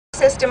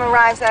system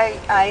arrives,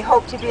 I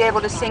hope to be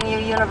able to sing you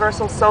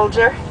Universal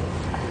Soldier,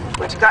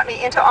 which got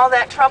me into all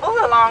that trouble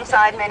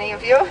alongside many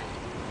of you.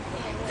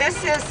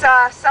 This is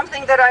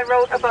something that I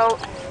wrote about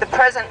the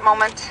present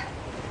moment.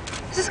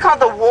 This is called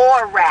the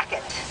War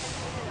Racket.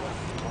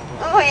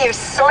 Ooh, you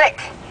slick,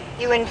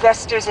 you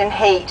investors in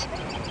hate.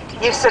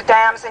 You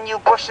Saddams and you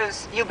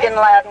Bushes, you Bin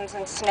Ladens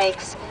and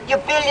snakes. You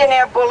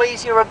billionaire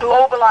bullies, you're a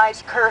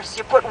globalized curse.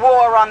 You put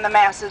war on the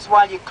masses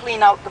while you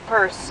clean out the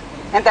purse.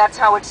 And that's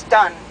how it's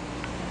done.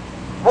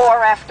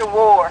 War after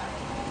war.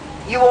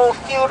 You old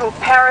feudal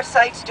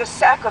parasites just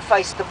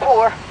sacrifice the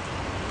poor.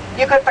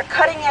 You got the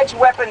cutting-edge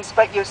weapons,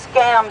 but your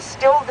scam's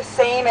still the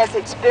same as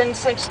it's been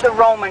since the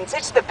Romans.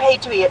 It's the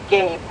Patriot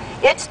game.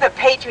 It's the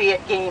Patriot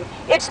game.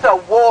 It's the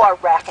War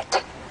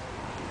Racket.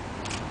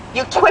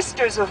 You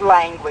twisters of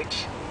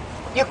language.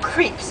 You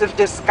creeps of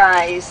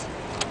disguise.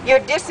 Your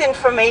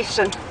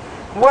disinformation.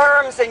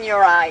 Worms in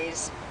your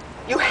eyes.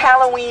 You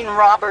Halloween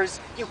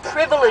robbers. You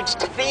privileged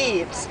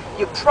thieves.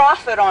 You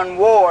profit on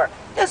war.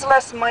 There's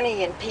less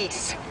money in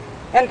peace.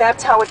 And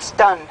that's how it's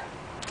done.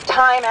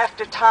 Time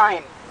after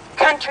time.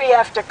 Country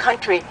after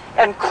country,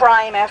 and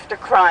crime after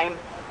crime.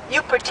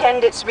 You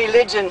pretend it's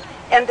religion,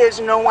 and there's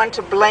no one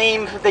to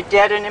blame for the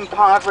dead and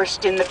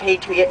impoverished in the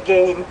Patriot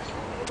game.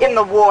 In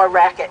the War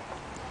Racket.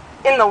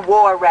 In the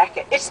War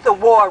Racket. It's the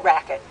War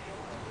Racket.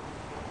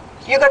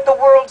 You got the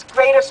world's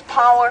greatest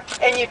power,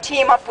 and you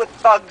team up with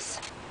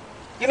thugs.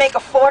 You make a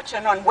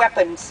fortune on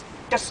weapons,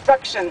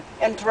 destruction,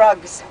 and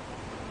drugs.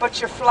 But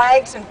your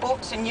flags and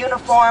boots and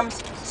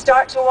uniforms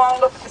start to all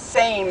look the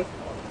same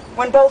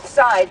when both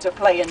sides are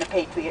playing the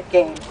Patriot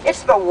game.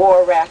 It's the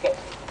War Racket.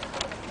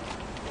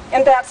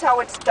 And that's how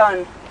it's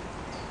done.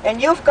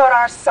 And you've got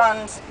our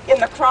sons in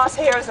the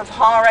crosshairs of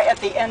horror at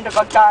the end of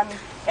a gun,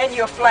 and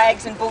your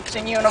flags and boots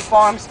and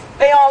uniforms,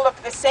 they all look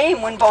the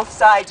same when both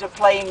sides are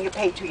playing your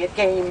Patriot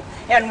game.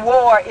 And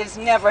war is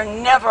never,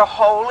 never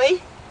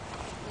holy.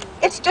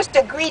 It's just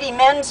a greedy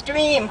men's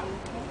dream.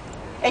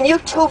 And you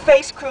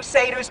two-faced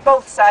crusaders,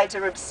 both sides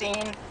are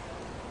obscene.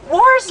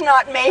 War's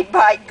not made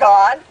by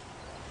God.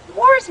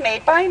 War's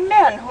made by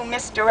men who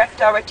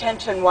misdirect our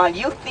attention while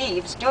you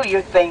thieves do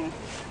your thing.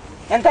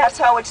 And that's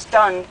how it's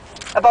done.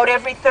 About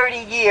every 30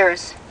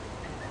 years,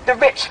 the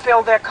rich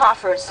fill their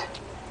coffers.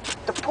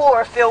 The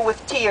poor fill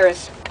with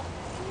tears.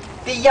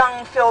 The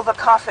young fill the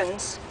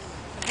coffins.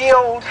 The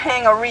old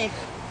hang a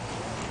wreath.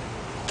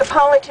 The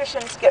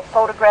politicians get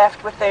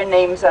photographed with their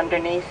names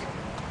underneath.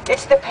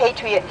 It's the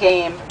Patriot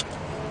game.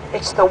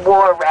 It's the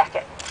War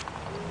Racket.